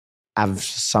have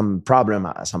some problem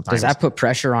sometimes. Does that put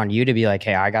pressure on you to be like,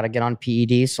 hey, I got to get on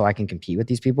PED so I can compete with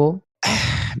these people?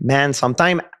 Man,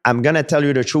 sometimes I'm going to tell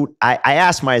you the truth. I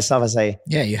ask myself, I say,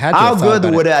 yeah, you had to how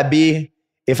good would I be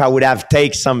if I would have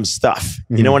take some stuff?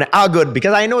 Mm-hmm. You know, how good?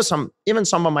 Because I know even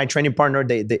some of my training partner,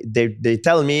 they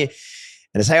tell me and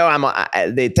they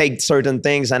say, they take certain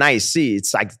things, and I see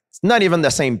it's like it's not even the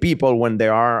same people when they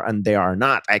are and they are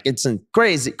not. Like it's a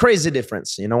crazy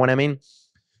difference. You know what I mean?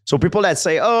 So people that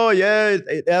say, oh yeah,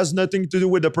 it has nothing to do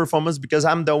with the performance because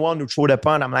I'm the one who threw the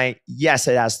punt. I'm like, yes,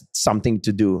 it has something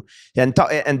to do. And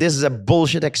this is a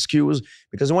bullshit excuse,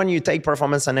 because when you take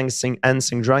performance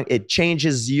enhancing drug, it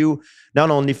changes you not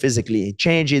only physically,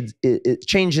 it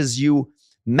changes you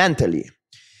mentally.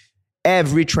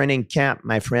 Every training camp,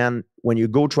 my friend, when you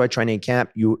go to a training camp,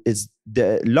 it's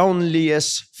the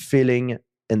loneliest feeling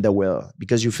in the world,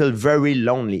 because you feel very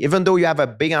lonely. Even though you have a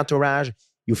big entourage,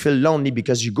 you feel lonely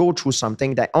because you go through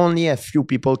something that only a few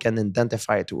people can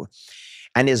identify to,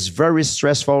 and it's very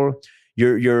stressful.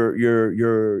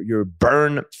 You're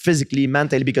burned physically,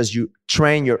 mentally, because you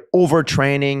train. You're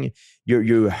overtraining.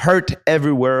 You hurt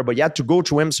everywhere, but you have to go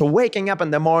through him. So waking up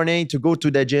in the morning to go to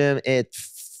the gym, it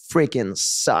freaking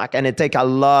sucks, and it takes a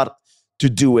lot to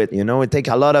do it. You know, it takes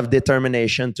a lot of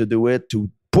determination to do it, to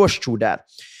push through that.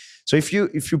 So if you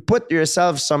put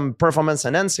yourself some performance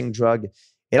enhancing drug,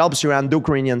 it helps your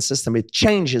endocrine system. It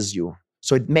changes you.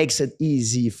 So it makes it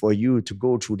easy for you to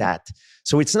go through that.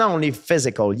 So it's not only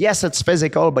physical. Yes, it's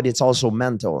physical, but it's also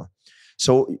mental.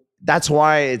 So that's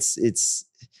why it's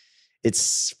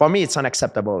for me, it's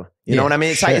unacceptable. You know what I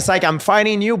mean? It's like I'm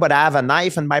fighting you, but I have a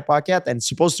knife in my pocket, and it's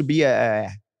supposed to be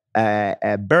a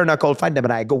bare knuckle fight,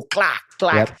 but I go clack,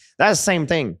 clack. Yep. That's the same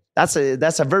thing. That's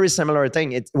a very similar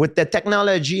thing. With the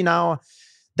technology now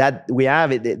that we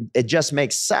have, it just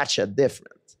makes such a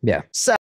difference. Yeah.